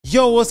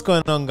Yo, what's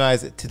going on,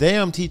 guys? Today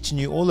I'm teaching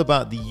you all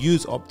about the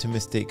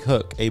useOptimistic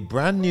hook, a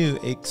brand new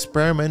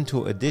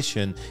experimental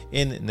addition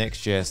in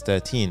Next.js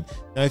 13.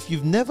 Now, if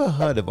you've never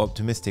heard of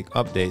optimistic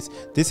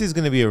updates, this is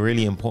going to be a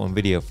really important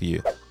video for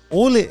you.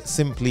 All it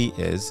simply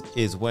is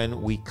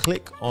when we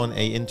click on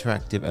an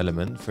interactive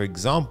element, for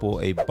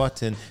example, a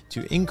button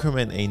to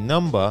increment a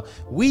number,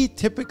 we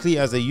typically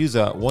as a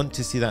user want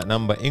to see that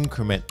number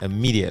increment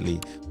immediately.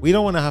 We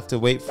don't want to have to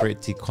wait for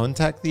it to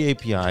contact the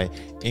API,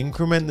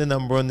 increment the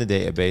number on the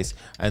database,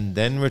 and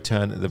then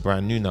return the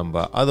brand new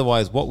number.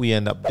 Otherwise, what we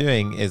end up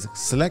doing is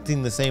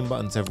selecting the same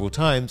button several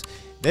times.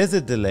 There's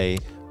a delay.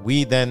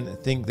 We then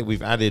think that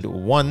we've added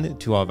 1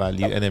 to our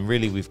value, and then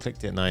really we've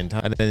clicked it 9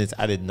 times and then it's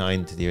added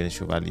 9 to the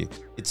initial value.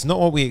 It's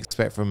not what we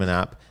expect from an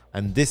app,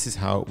 and this is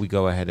how we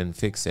go ahead and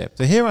fix it.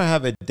 So here I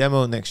have a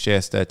demo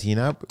Next.js 13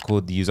 app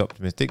called the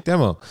useOptimistic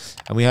demo,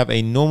 and we have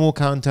a normal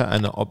counter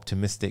and an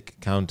optimistic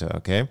counter.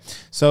 Okay,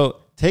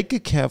 so take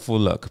a careful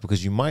look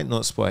because you might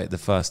not spot it the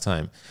first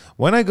time.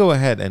 When I go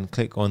ahead and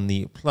click on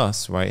the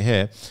plus right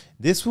here,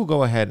 this will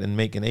go ahead and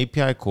make an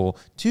API call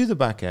to the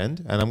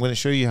backend. And I'm going to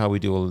show you how we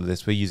do all of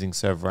this. We're using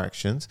server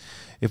actions.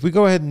 If we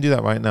go ahead and do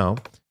that right now,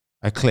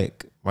 I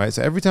click, right?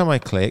 So every time I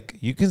click,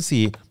 you can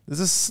see there's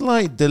a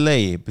slight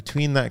delay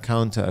between that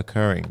counter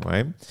occurring,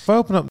 right? If I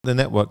open up the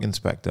network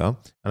inspector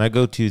and I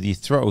go to the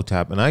throttle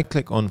tab and I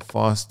click on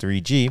fast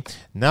 3G,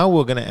 now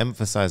we're going to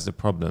emphasize the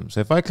problem.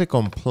 So if I click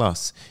on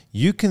plus,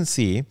 you can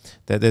see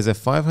that there's a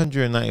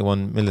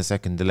 591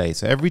 millisecond delay.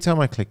 So every time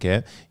I click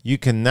it, you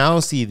can now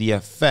see the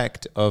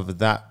effect of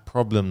that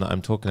problem that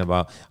I'm talking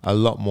about a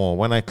lot more.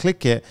 When I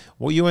click it,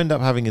 what you end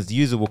up having is the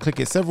user will click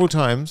it several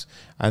times,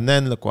 and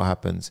then look what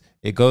happens.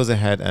 It goes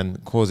ahead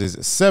and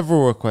causes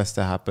several requests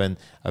to happen,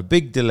 a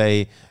big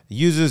delay.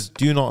 Users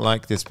do not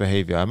like this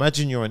behavior.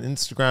 Imagine you're on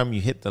Instagram,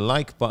 you hit the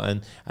like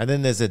button, and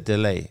then there's a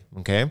delay,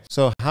 okay?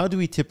 So how do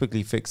we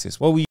typically fix this?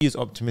 Well, we use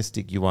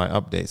optimistic UI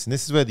updates, and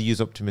this is where the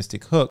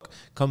useOptimistic hook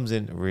comes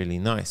in really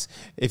nice.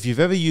 If you've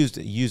ever used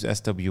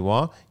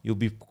useSWR, you'll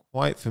be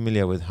quite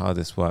familiar with how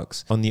this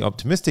works. On the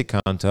optimistic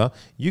counter,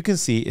 you can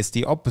see it's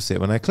the opposite.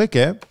 When I click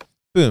it,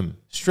 boom,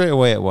 straight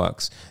away it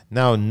works.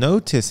 Now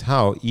notice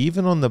how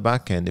even on the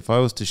back end, if I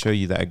was to show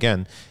you that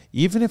again,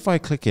 even if I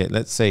click it,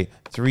 let's say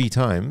 3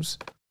 times,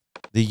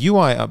 the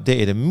UI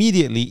updated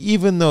immediately,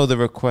 even though the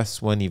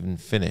requests weren't even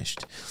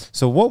finished.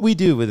 So what we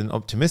do with an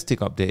optimistic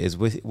update is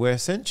we're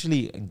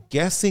essentially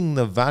guessing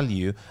the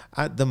value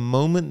at the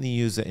moment the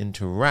user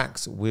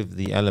interacts with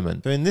the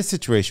element. So in this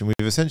situation,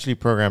 we've essentially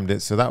programmed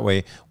it so that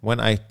way, when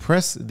I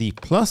press the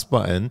plus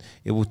button,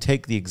 it will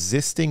take the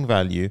existing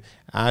value,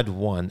 add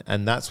 1,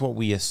 and that's what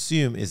we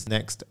assume is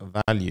next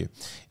value.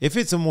 If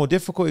it's a more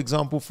difficult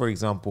example, for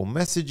example,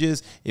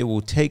 messages, it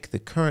will take the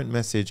current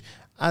message,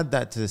 add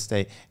that to the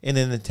state in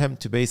an attempt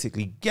to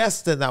basically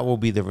guess that that will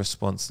be the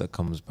response that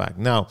comes back.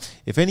 Now,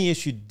 if any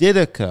issue did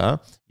occur,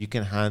 you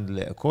can handle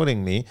it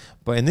accordingly.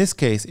 But in this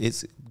case,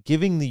 it's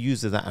giving the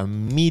user that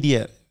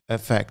immediate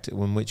effect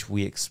in which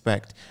we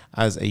expect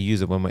as a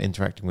user when we're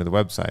interacting with the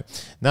website.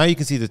 Now you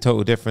can see the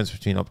total difference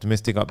between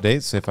optimistic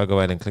updates. So if I go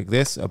ahead and click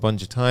this a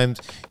bunch of times,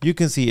 you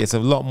can see it's a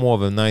lot more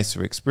of a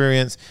nicer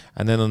experience.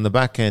 And then on the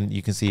back end,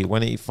 you can see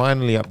when it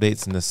finally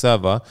updates in the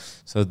server.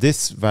 So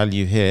this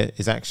value here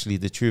is actually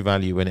the true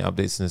value when it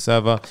updates in the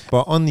server.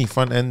 But on the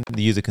front end,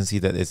 the user can see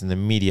that it's an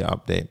immediate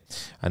update.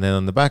 And then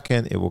on the back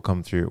end, it will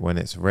come through when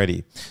it's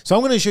ready. So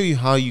I'm going to show you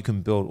how you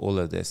can build all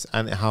of this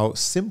and how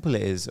simple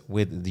it is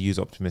with the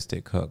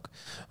useOptimistic hook.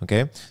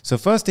 Okay, so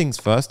first things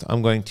first,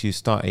 I'm going to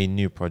start a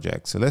new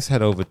project. So let's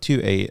head over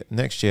to a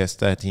Next.js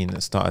 13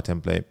 starter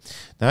template.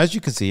 Now, as you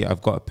can see,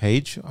 I've got a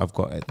page, I've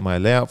got my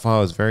layout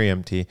file is very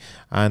empty,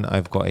 and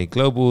I've got a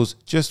globals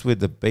just with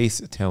the base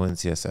tailwind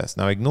CSS.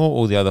 Now, ignore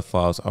all the other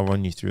files. I'll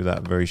run you through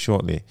that very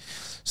shortly.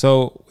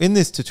 So in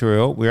this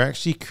tutorial, we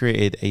actually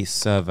created a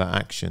server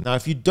action. Now,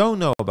 if you don't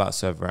know about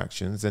server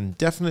actions, then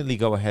definitely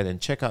go ahead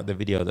and check out the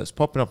video that's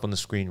popping up on the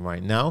screen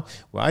right now,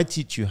 where I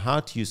teach you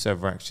how to use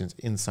server actions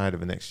inside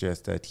of a Next.js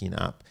 13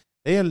 app.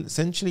 They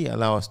essentially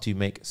allow us to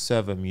make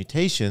server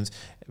mutations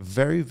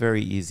very,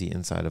 very easy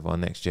inside of our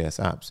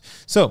Next.js apps.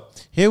 So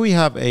here we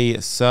have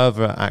a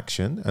server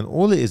action, and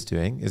all it is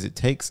doing is it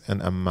takes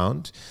an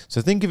amount.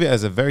 So think of it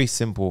as a very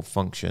simple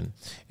function.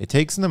 It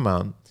takes an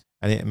amount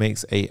and it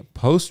makes a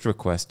post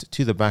request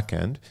to the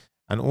backend.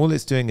 And all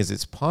it's doing is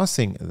it's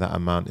passing that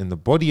amount in the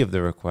body of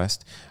the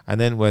request. And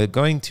then we're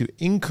going to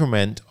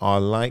increment our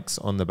likes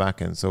on the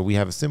backend. So we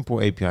have a simple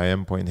API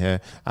endpoint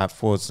here at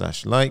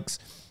 /likes.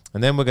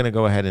 And then we're going to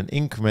go ahead and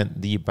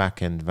increment the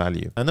backend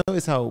value. And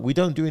notice how we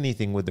don't do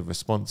anything with the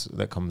response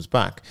that comes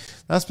back.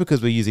 That's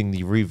because we're using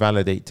the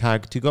revalidate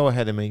tag to go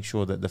ahead and make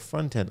sure that the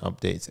front end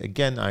updates.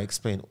 Again, I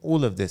explained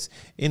all of this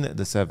in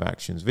the server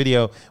actions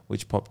video,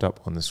 which popped up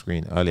on the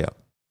screen earlier.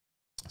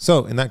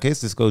 So in that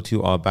case, let's go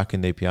to our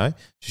backend API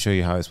to show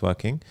you how it's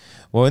working.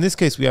 Well, in this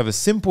case, we have a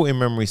simple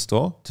in-memory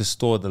store to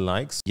store the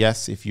likes.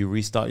 Yes, if you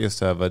restart your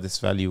server, this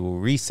value will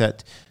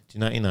reset to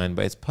 99,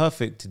 but it's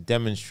perfect to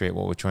demonstrate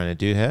what we're trying to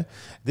do here.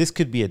 This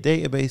could be a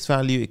database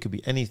value. It could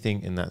be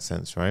anything in that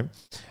sense, right?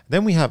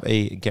 Then we have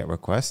a get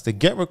request. The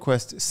get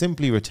request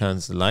simply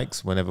returns the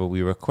likes whenever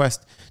we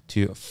request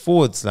to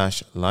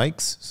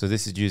 /likes. So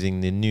this is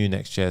using the new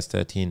Next.js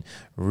 13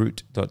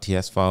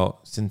 root.ts file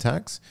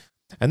syntax.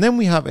 And then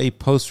we have a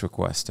post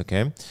request,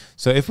 okay?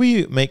 So if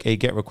we make a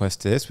get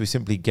request to this, we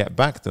simply get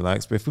back the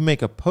likes. But if we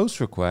make a post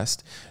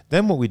request,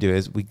 then what we do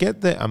is we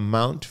get the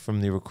amount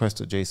from the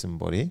request.json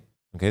body.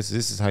 Okay, so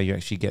this is how you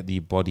actually get the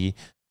body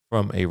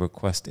from a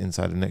request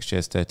inside the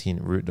Next.js 13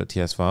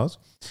 root.ts files.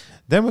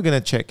 Then we're going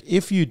to check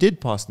if you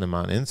did pass an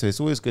amount in. So it's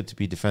always good to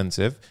be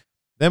defensive.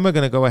 Then we're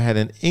going to go ahead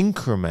and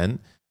increment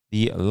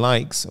the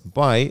likes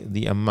by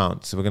the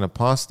amount. So we're going to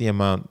pass the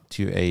amount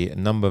to a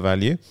number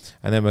value,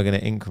 and then we're going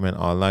to increment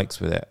our likes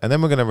with it. And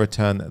then we're going to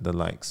return the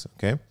likes.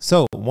 Okay.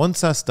 So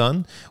once that's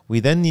done, we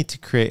then need to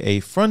create a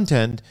front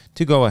end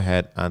to go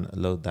ahead and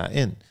load that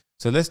in.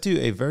 So let's do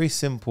a very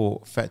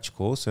simple fetch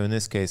call. So in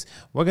this case,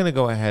 we're going to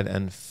go ahead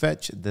and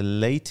fetch the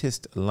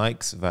latest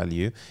likes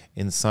value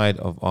inside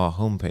of our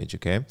homepage.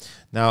 Okay.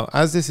 Now,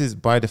 as this is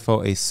by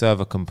default a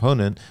server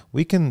component,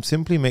 we can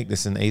simply make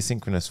this an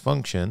asynchronous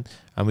function,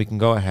 and we can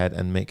go ahead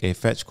and make a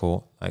fetch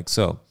call like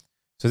so.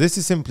 So this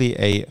is simply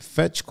a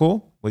fetch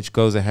call, which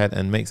goes ahead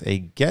and makes a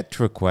get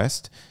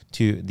request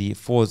to the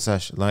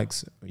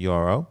 /likes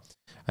URL.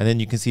 And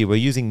then you can see we're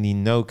using the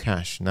no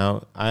cache.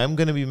 Now, I am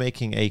going to be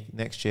making a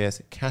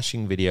Next.js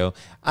caching video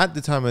at the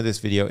time of this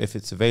video. If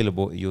it's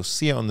available, you'll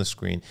see it on the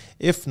screen.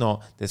 If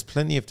not, there's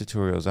plenty of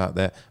tutorials out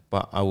there,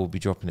 but I will be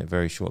dropping it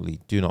very shortly.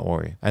 Do not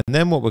worry. And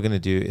then what we're going to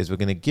do is we're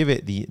going to give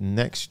it the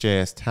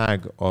Next.js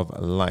tag of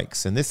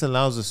likes. And this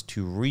allows us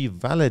to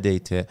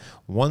revalidate it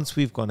once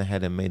we've gone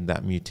ahead and made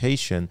that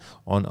mutation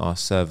on our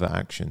server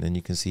action. And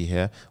you can see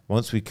here,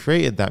 once we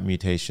created that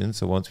mutation,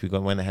 so once we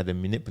went ahead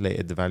and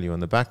manipulated the value on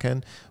the back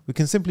end, we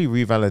can simply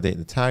revalidate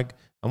the tag.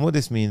 And what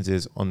this means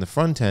is on the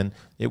front end,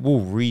 it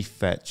will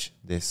refetch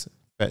this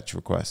fetch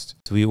request.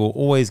 So we will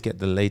always get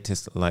the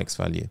latest likes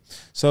value.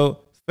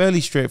 So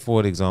fairly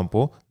straightforward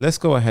example. Let's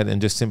go ahead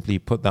and just simply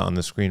put that on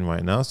the screen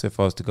right now. So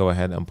if I was to go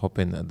ahead and pop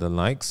in the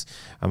likes,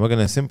 and we're going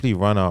to simply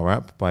run our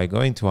app by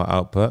going to our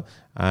output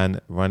and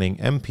running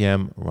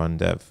npm run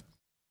dev.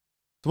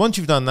 So once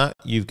you've done that,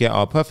 you get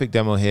our perfect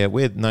demo here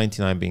with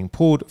 99 being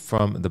pulled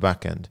from the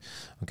backend.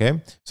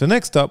 Okay. So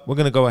next up, we're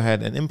going to go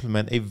ahead and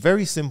implement a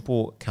very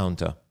simple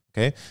counter.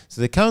 Okay. So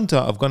the counter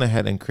I've gone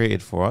ahead and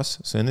created for us.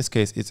 So in this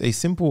case, it's a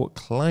simple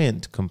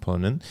client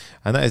component,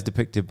 and that is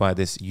depicted by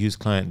this use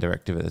client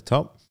directive at the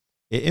top.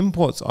 It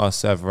imports our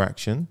server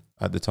action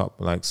at the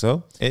top like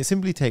so. It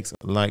simply takes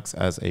likes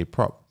as a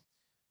prop.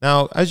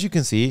 Now, as you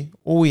can see,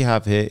 all we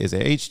have here is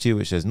a h2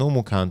 which says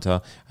normal counter,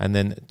 and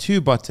then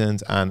 2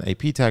 buttons and a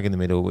p tag in the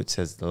middle which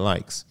says the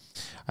likes.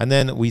 And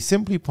then we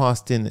simply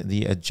passed in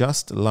the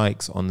adjust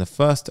likes on the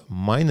first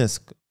minus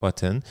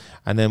button,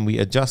 and then we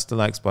adjust the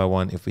likes by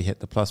 1 if we hit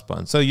the plus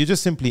button. So you're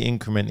just simply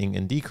incrementing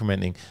and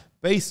decrementing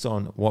based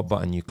on what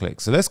button you click.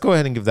 So let's go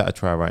ahead and give that a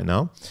try right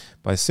now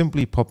by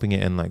simply popping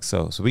it in like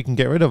so. So we can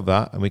get rid of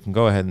that, and we can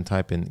go ahead and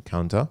type in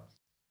counter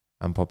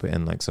and pop it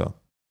in like so.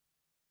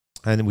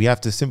 And we have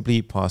to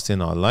simply pass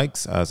in our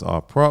likes as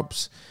our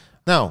props.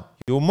 Now,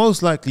 you'll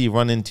most likely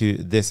run into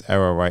this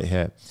error right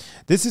here.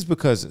 This is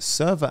because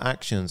server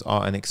actions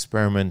are an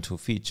experimental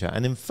feature.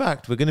 And in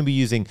fact, we're going to be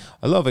using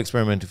a lot of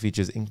experimental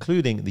features,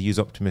 including the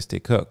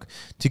useOptimistic hook.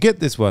 To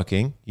get this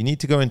working, you need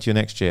to go into your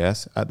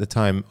Next.js. At the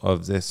time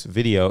of this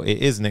video, it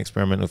is an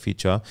experimental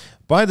feature.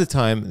 By the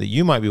time that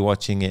you might be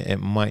watching it, it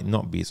might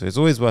not be. So it's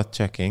always worth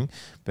checking.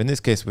 But in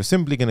this case, we're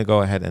simply going to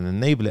go ahead and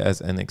enable it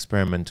as an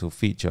experimental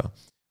feature.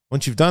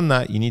 Once you've done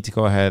that, you need to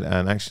go ahead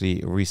and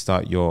actually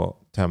restart your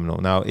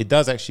terminal. Now, it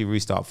does actually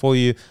restart for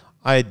you.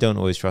 I don't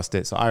always trust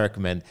it, so I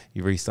recommend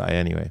you restart it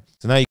anyway.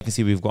 So now you can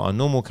see we've got our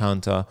normal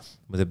counter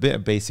with a bit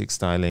of basic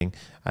styling.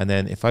 And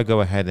then if I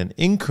go ahead and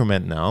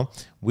increment now,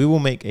 we will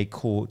make a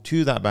call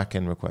to that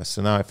backend request.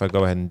 So now if I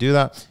go ahead and do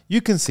that,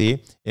 you can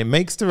see it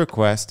makes the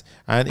request,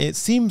 and it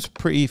seems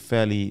pretty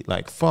fairly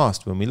like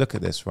fast when we look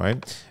at this,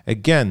 right?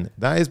 Again,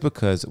 that is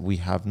because we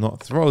have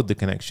not throttled the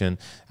connection,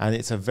 and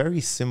it's a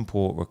very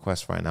simple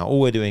request right now. All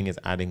we're doing is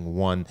adding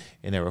 1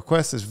 in a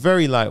request. It's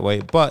very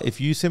lightweight, but if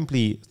you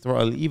simply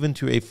throttle even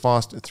to a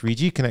fast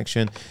 3G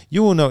connection,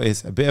 you will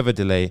notice a bit of a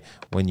delay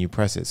when you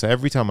press it. So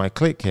every time I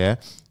click here,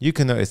 you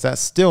can notice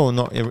that's still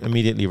not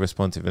immediately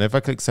responsive. And if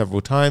I click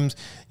several times,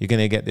 you're going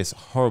to get this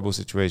horrible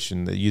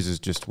situation that users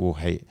just will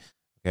hate.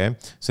 Okay,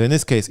 so in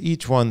this case,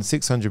 each one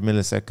 600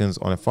 milliseconds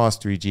on a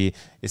fast 3G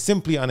is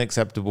simply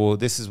unacceptable.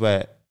 This is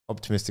where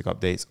optimistic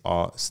updates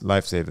are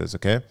lifesavers.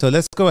 Okay, so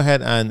let's go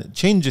ahead and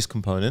change this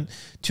component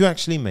to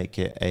actually make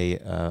it a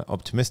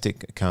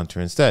optimistic counter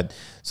instead.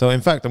 So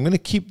in fact, I'm going to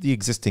keep the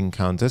existing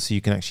counter so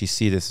you can actually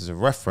see this as a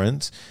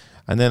reference,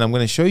 and then I'm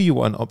going to show you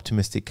what an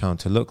optimistic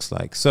counter looks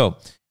like. So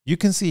you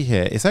can see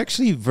here, it's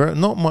actually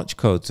not much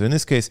code. So in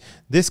this case,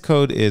 this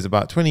code is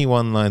about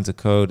 21 lines of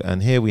code,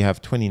 and here we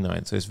have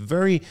 29. So it's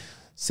very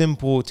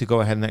simple to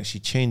go ahead and actually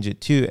change it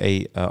to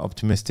a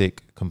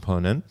optimistic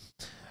component.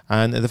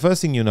 And the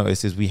first thing you'll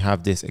notice is we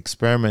have this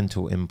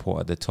experimental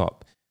import at the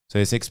top. So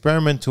it's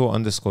experimental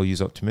underscore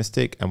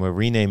useOptimistic, and we're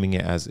renaming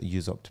it as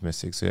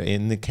useOptimistic. So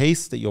in the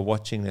case that you're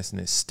watching this and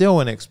it's still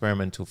an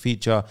experimental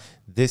feature,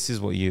 this is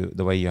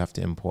the way you have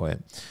to import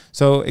it.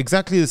 So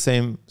exactly the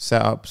same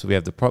setup. So we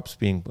have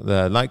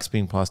the likes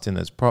being passed in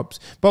as props,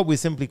 but we're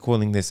simply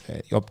calling this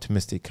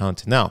optimistic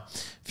counter. Now, a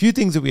few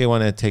things that we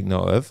want to take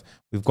note of.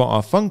 We've got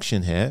our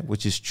function here,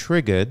 which is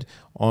triggered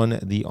on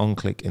the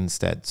onClick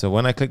instead. So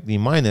when I click the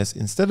minus,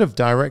 instead of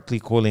directly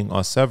calling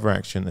our server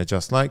action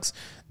adjust likes,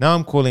 now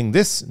I'm calling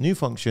this new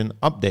function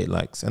update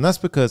likes. And that's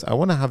because I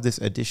want to have this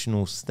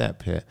additional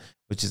step here,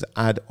 which is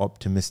add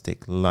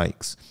optimistic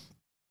likes.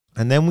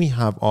 And then we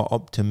have our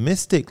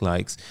optimistic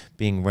likes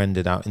being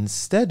rendered out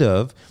instead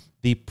of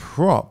the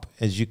prop,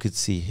 as you could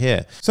see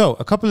here. So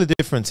a couple of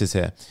differences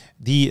here.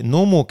 The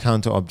normal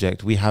counter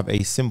object, we have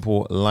a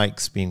simple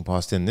likes being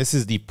passed in. This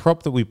is the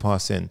prop that we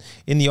pass in.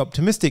 In the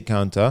optimistic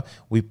counter,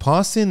 we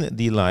pass in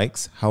the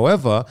likes.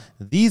 However,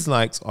 these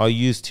likes are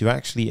used to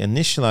actually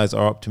initialize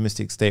our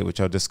optimistic state, which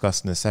I'll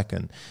discuss in a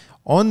second.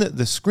 On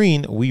the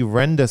screen, we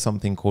render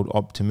something called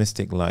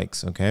optimistic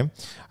likes, okay?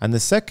 And the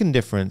second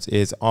difference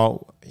is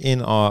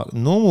in our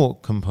normal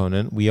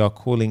component, we are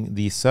calling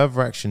the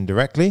server action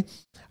directly.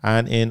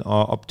 And in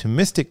our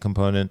optimistic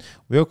component,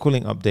 we are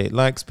calling update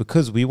likes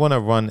because we want to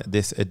run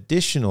this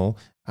additional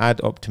add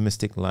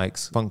optimistic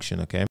likes function,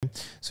 okay?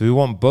 So we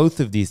want both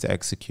of these to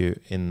execute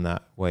in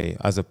that way,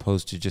 as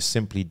opposed to just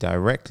simply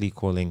directly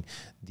calling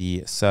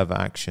the server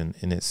action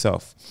in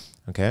itself.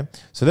 Okay,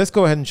 so let's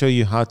go ahead and show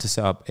you how to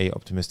set up a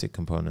optimistic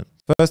component.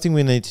 First thing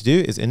we need to do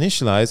is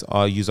initialize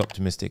our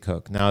useOptimistic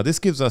hook. Now this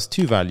gives us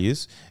two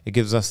values. It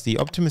gives us the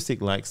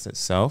optimistic likes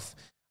itself,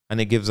 and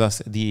it gives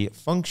us the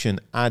function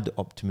add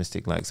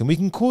optimistic likes. And we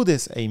can call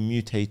this a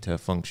mutator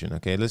function.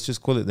 Okay, let's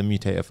just call it the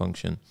mutator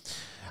function.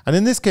 And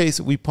in this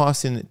case, we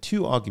pass in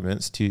two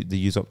arguments to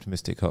the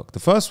useOptimistic hook. The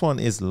first one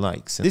is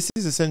likes. This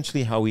is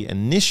essentially how we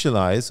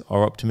initialize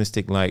our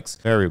optimistic likes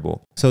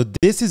variable. So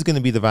this is going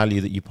to be the value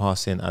that you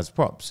pass in as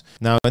props.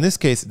 Now, in this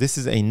case, this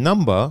is a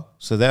number.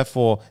 So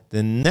therefore,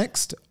 the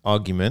next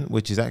argument,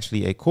 which is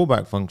actually a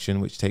callback function,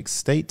 which takes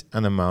state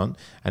and amount,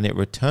 and it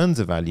returns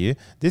a value.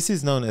 This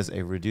is known as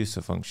a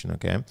reducer function,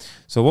 okay?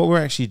 So what we're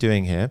actually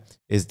doing here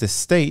is the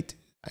state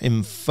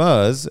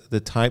infers the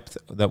type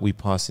that we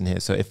pass in here.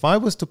 So if I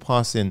was to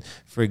pass in,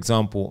 for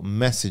example,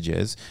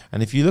 messages,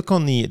 and if you look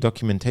on the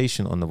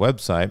documentation on the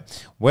website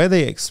where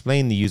they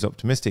explain the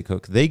useOptimistic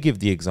hook, they give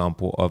the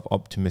example of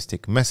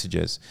optimistic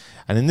messages.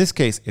 And in this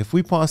case, if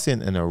we pass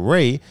in an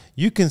array,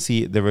 you can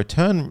see the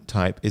return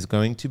type is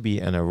going to be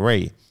an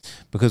array.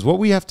 Because what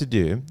we have to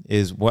do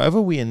is whatever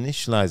we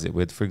initialize it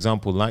with, for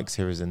example, likes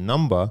here is a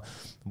number,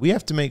 we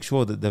have to make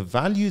sure that the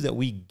value that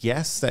we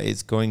guess that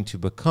it's going to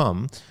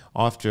become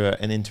after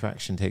an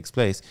interaction takes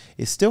place,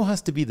 it still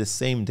has to be the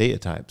same data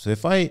type. So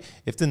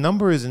if the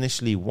number is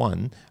initially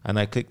 1 and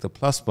I click the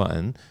plus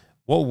button,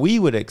 what we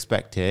would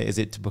expect here is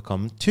it to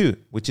become 2,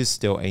 which is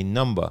still a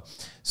number.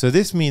 So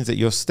this means that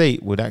your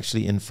state would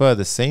actually infer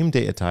the same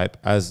data type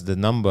as the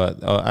number,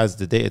 or as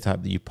the data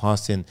type that you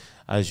pass in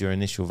as your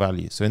initial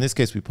value. So in this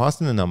case, we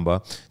passed in a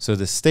number, so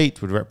the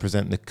state would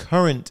represent the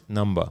current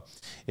number.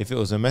 If it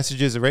was a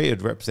messages array, it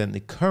would represent the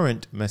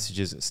current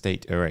messages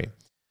state array.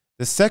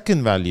 The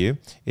second value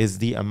is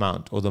the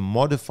amount, or the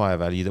modifier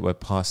value that we're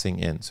passing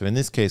in. So in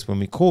this case, when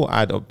we call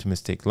add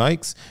optimistic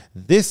likes,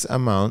 this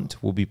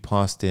amount will be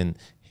passed in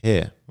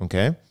here,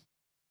 okay?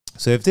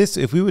 So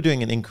if we were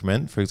doing an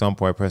increment, for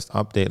example, I pressed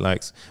update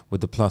likes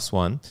with the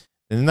 +1,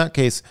 then in that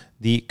case,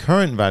 the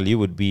current value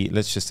would be,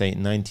 let's just say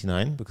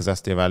 99, because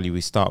that's the value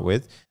we start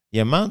with. The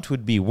amount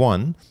would be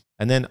 1,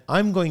 and then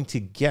I'm going to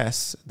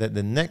guess that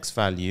the next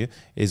value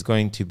is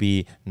going to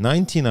be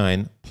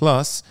 99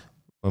 plus,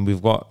 when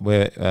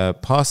we're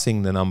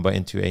passing the number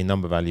into a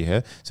number value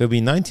here. So it'll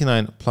be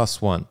 99 plus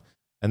 1.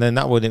 And then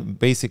that would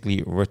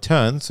basically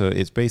return. So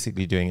it's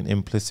basically doing an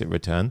implicit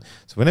return.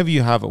 So whenever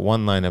you have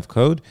one line of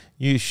code,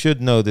 you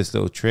should know this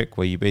little trick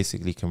where you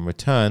basically can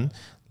return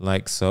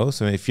like so.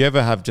 So if you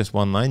ever have just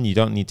one line, you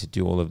don't need to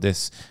do all of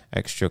this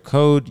extra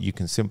code. You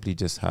can simply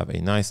just have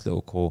a nice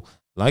little call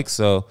like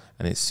so,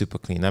 and it's super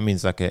clean. That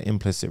means like an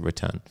implicit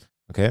return.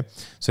 Okay,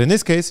 so in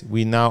this case,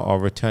 we now are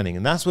returning,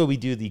 and that's where we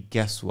do the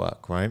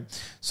guesswork, right?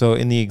 So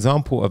in the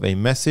example of a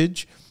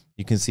message,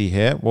 you can see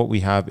here what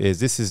we have is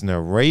this is an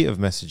array of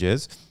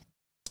messages,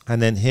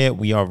 and then here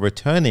we are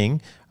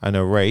returning an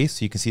array.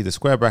 So you can see the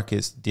square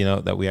brackets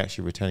denote that we're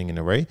actually returning an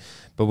array,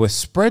 but we're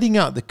spreading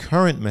out the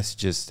current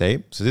messages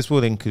state. So this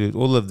will include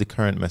all of the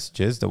current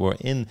messages that were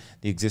in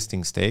the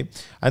existing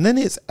state, and then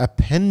it's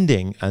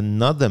appending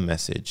another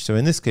message. So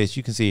in this case,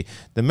 you can see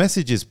the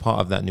message is part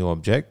of that new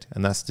object,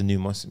 and that's the new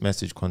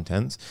message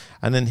contents.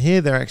 And then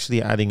here they're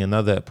actually adding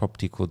another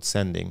property called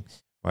sending.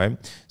 Right,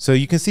 so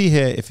you can see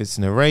here, if it's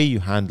an array,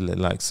 you handle it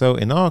like so.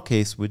 In our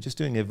case, we're just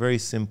doing a very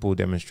simple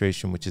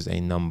demonstration, which is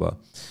a number.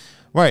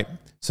 Right,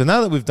 so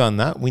now that we've done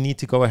that, we need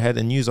to go ahead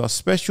and use our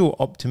special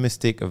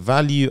optimistic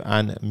value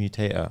and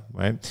mutator,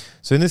 right?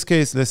 So in this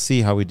case, let's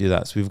see how we do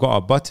that. So we've got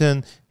our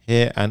button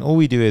here, and all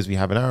we do is we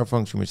have an arrow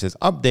function which says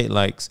update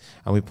likes,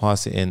 and we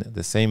pass it in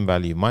the same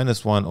value,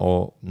 -1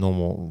 or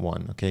normal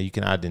 1. Okay, you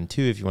can add in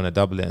 2 if you want to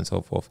double it and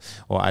so forth,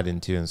 or add in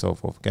 2 and so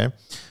forth. Okay,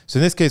 so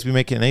in this case we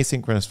make it an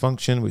asynchronous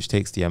function which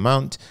takes the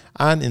amount,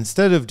 and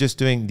instead of just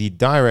doing the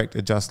direct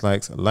adjust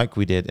likes like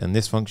we did in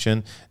this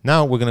function,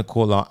 now we're going to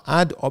call our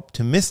add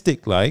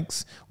optimistic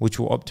likes, which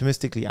will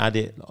optimistically add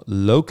it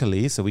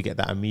locally, so we get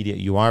that immediate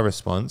UI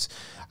response.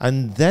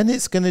 And then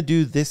it's going to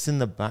do this in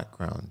the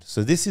background.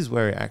 So this is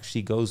where it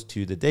actually goes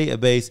to the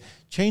database,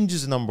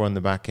 changes the number on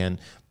the back end,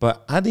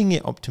 but adding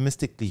it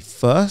optimistically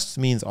first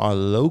means our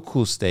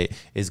local state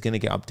is going to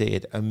get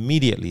updated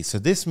immediately. So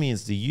this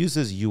means the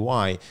user's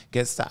UI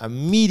gets that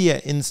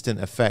immediate instant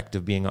effect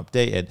of being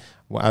updated,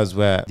 as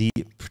where the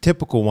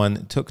typical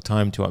one took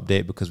time to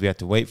update because we had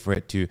to wait for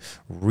it to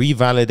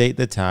revalidate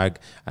the tag,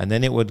 and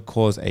then it would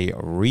cause a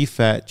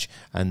refetch,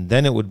 and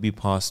then it would be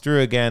passed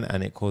through again,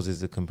 and it causes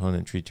the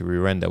component tree to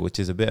re-render, which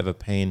is a bit of a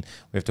pain.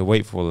 We have to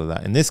wait for all of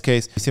that. In this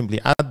case, we simply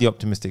add the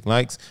optimistic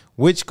likes,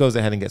 which goes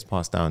ahead and gets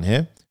passed down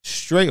here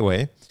straight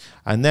away.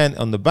 And then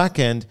on the back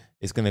end,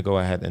 it's going to go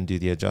ahead and do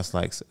the adjust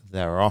likes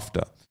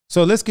thereafter.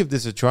 So let's give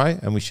this a try,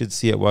 and we should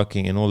see it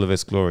working in all of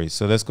its glory.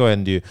 So let's go ahead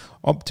and do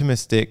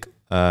optimistic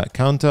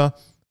counter,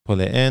 pull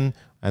it in,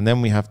 and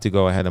then we have to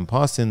go ahead and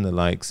pass in the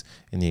likes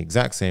in the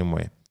exact same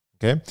way.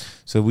 Okay,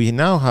 so we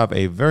now have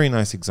a very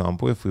nice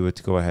example. If we were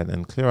to go ahead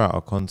and clear out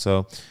our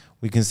console,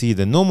 we can see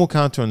the normal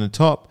counter on the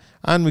top,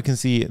 and we can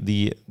see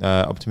the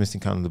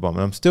optimistic counter on the bottom.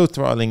 And I'm still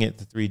throttling it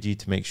to 3G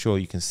to make sure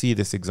you can see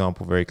this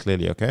example very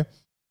clearly. Okay,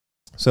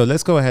 so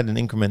let's go ahead and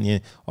increment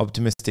the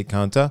optimistic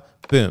counter.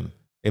 Boom.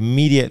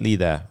 Immediately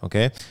there.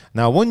 Okay,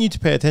 now I want you to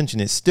pay attention.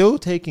 It's still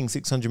taking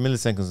 600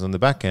 milliseconds on the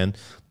back end,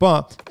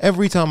 but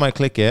every time I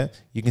click it,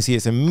 you can see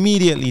it's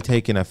immediately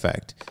taking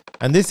effect.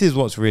 And this is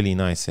what's really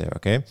nice here.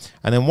 Okay,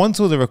 and then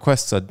once all the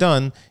requests are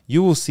done,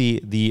 you will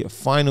see the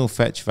final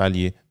fetch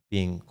value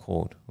being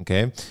called.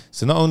 Okay,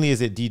 so not only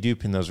is it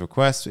deduping those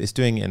requests, it's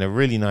doing it in a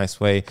really nice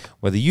way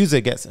where the user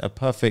gets a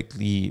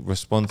perfectly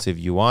responsive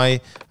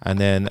UI, and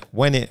then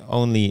when it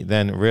only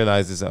then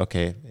realizes,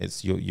 okay,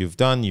 it's you've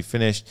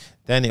finished,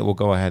 then it will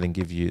go ahead and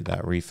give you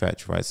that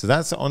refetch, right? So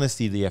that's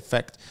honestly the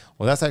effect,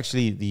 well, that's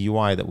actually the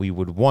UI that we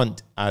would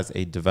want as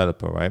a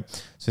developer, right?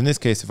 So in this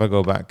case, if I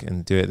go back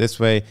and do it this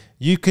way,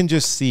 you can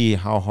just see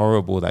how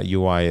horrible that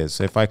UI is.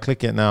 So if I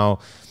click it now,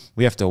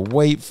 we have to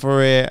wait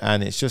for it,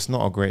 and it's just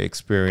not a great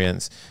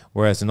experience.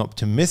 Whereas an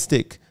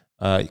optimistic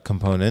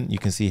component, you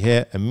can see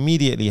here,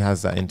 immediately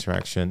has that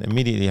interaction,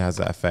 immediately has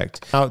that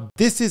effect. Now,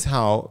 this is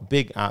how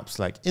big apps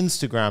like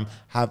Instagram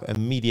have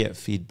immediate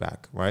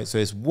feedback, right? So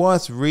it's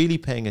worth really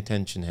paying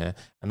attention here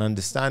and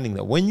understanding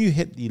that when you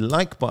hit the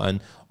like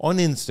button on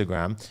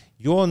Instagram,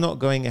 you're not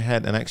going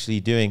ahead and actually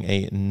doing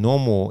a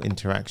normal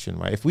interaction,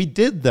 right? If we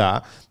did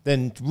that,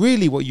 then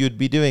really what you'd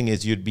be doing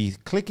is you'd be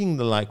clicking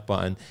the like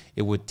button.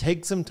 It would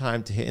take some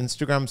time to hit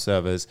Instagram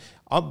servers,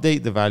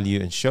 update the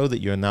value, and show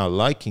that you're now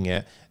liking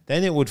it.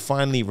 Then it would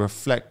finally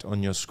reflect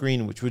on your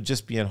screen, which would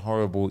just be a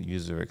horrible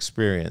user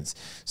experience.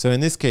 So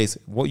in this case,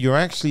 what you're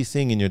actually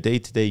seeing in your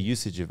day-to-day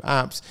usage of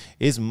apps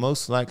is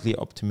most likely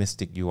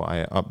optimistic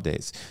UI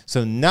updates.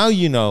 So now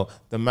you know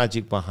the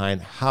magic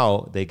behind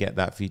how they get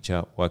that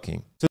feature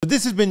working. So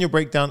this has been your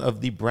breakdown of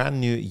the brand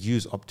new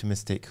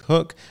useOptimistic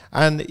hook.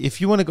 And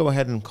if you want to go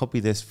ahead and copy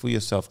this for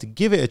yourself to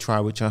give it a try,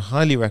 which I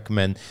highly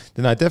recommend,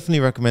 then I definitely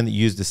recommend that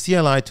you use the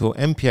CLI tool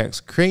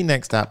npx create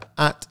next app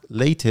at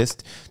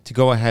latest to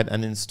go ahead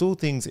and install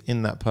things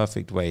in that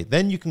perfect way.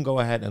 Then you can go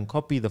ahead and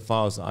copy the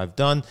files that I've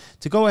done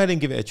to go ahead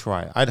and give it a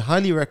try. I'd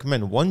highly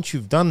recommend once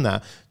you've done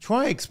that,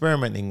 try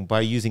experimenting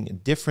by using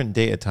different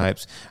data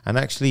types and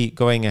actually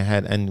going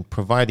ahead and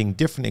providing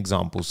different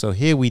examples. So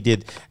here we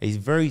did a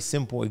very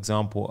simple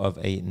example of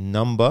a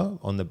number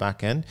on the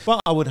back end,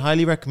 but I would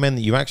highly recommend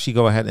that you actually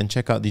go ahead and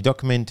check out the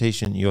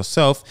documentation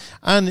yourself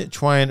and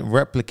try and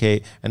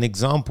replicate an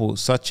example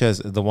such as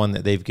the one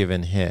that they've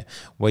given here,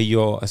 where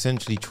you're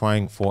essentially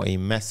trying for a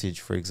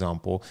message, for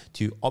example,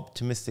 to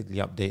optimistically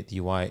update the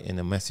UI in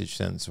a message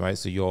sense, right?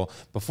 So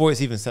before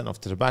it's even sent off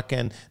to the back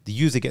end, the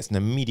user gets an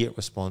immediate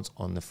response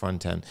on the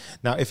front end.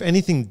 Now, if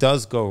anything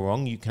does go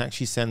wrong, you can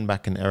actually send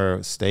back an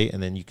error state,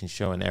 and then you can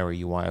show an error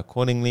UI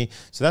accordingly.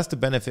 So that's the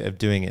benefit of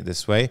doing it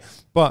this way.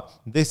 But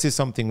this is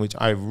something which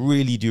I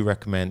really do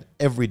recommend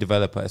every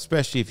developer,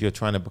 especially if you're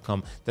trying to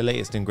become the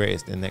latest and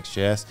greatest in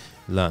Next.js,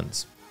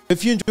 learns.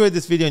 If you enjoyed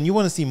this video and you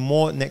want to see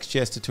more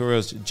Next.js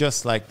tutorials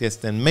just like this,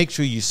 then make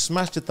sure you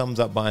smash the thumbs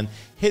up button,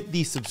 hit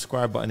the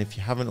subscribe button if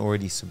you haven't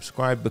already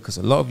subscribed, because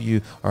a lot of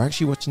you are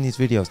actually watching these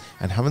videos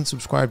and haven't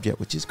subscribed yet,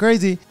 which is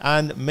crazy.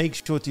 And make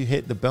sure to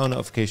hit the bell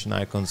notification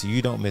icon so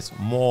you don't miss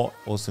more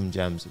awesome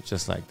gems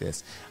just like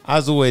this.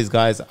 As always,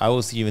 guys, I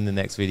will see you in the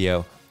next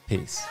video.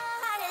 Peace.